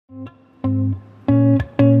So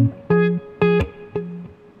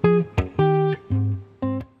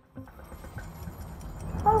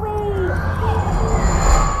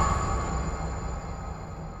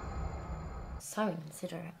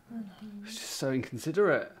inconsiderate. It's just so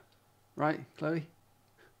inconsiderate. Right, Chloe?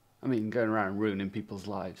 I mean, going around ruining people's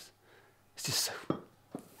lives. It's just so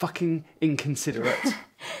fucking inconsiderate.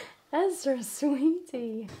 Ezra,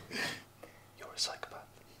 sweetie. You're a psychopath.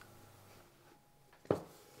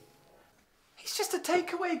 He's just a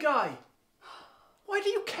takeaway guy. Why do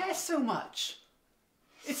you care so much?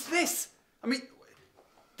 It's this. I mean,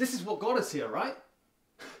 this is what got us here, right?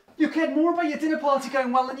 You cared more about your dinner party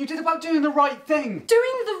going well than you did about doing the right thing.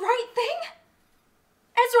 Doing the right thing?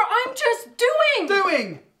 Ezra, I'm just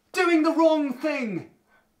Doing the wrong thing.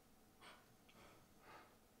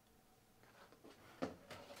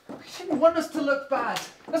 You didn't want us to look bad.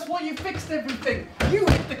 That's why you fixed everything. You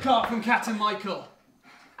hid the car from Kat and Michael.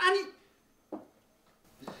 And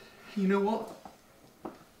you know what?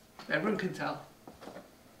 Everyone can tell.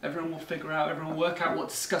 Everyone will figure out, everyone will work out what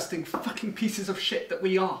disgusting fucking pieces of shit that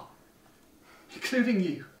we are. Including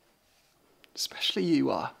you. Especially you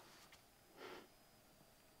are.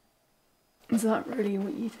 Is that really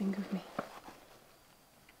what you think of me?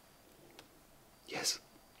 Yes.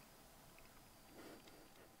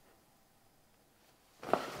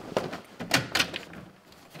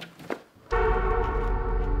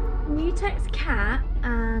 Will you text Kat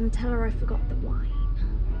and tell her I forgot the wine?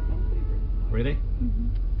 Really? Mm-hmm.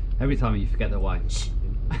 Every time you forget the wine. Shh.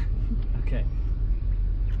 Okay.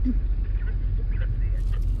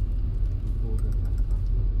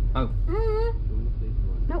 Oh. Mm.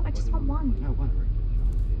 No, I just want one. No, one.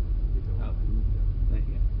 Oh. There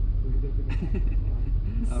you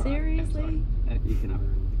go. Seriously? Right, you can have it.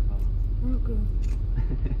 Okay.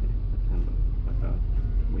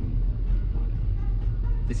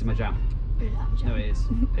 This is my jam. Jam. No, it is.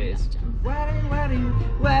 It is. Jam.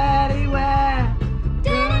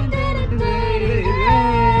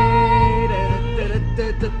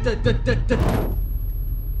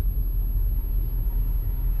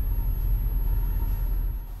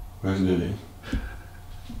 Where's Lily?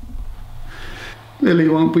 Lily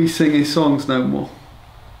won't be singing songs no more.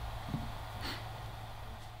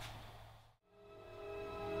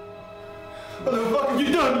 What the fuck have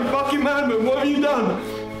you done, you fucking madman? What have you done?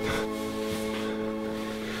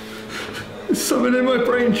 There's something in my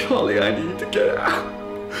brain, Charlie. I need to get it out.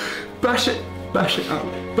 Bash it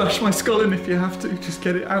out. Bash my skull in if you have to. Just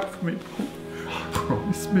get it out for me.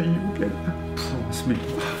 Promise me you'll get it out. Promise me.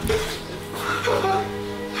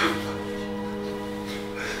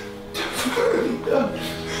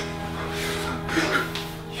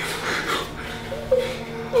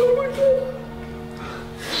 Oh my God.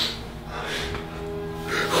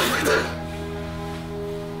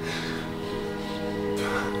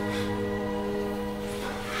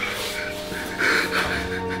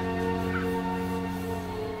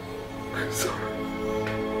 I'm sorry.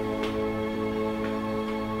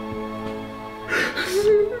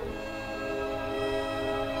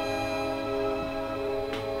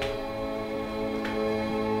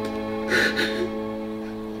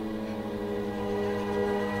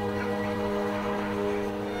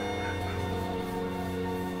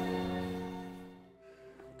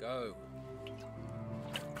 Go.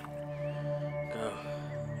 Go.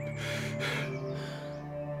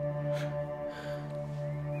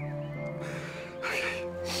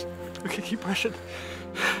 Okay, keep pressing.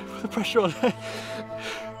 Put the pressure on.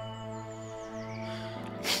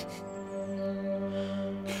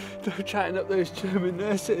 Don't chatting up those German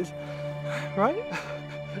nurses, right?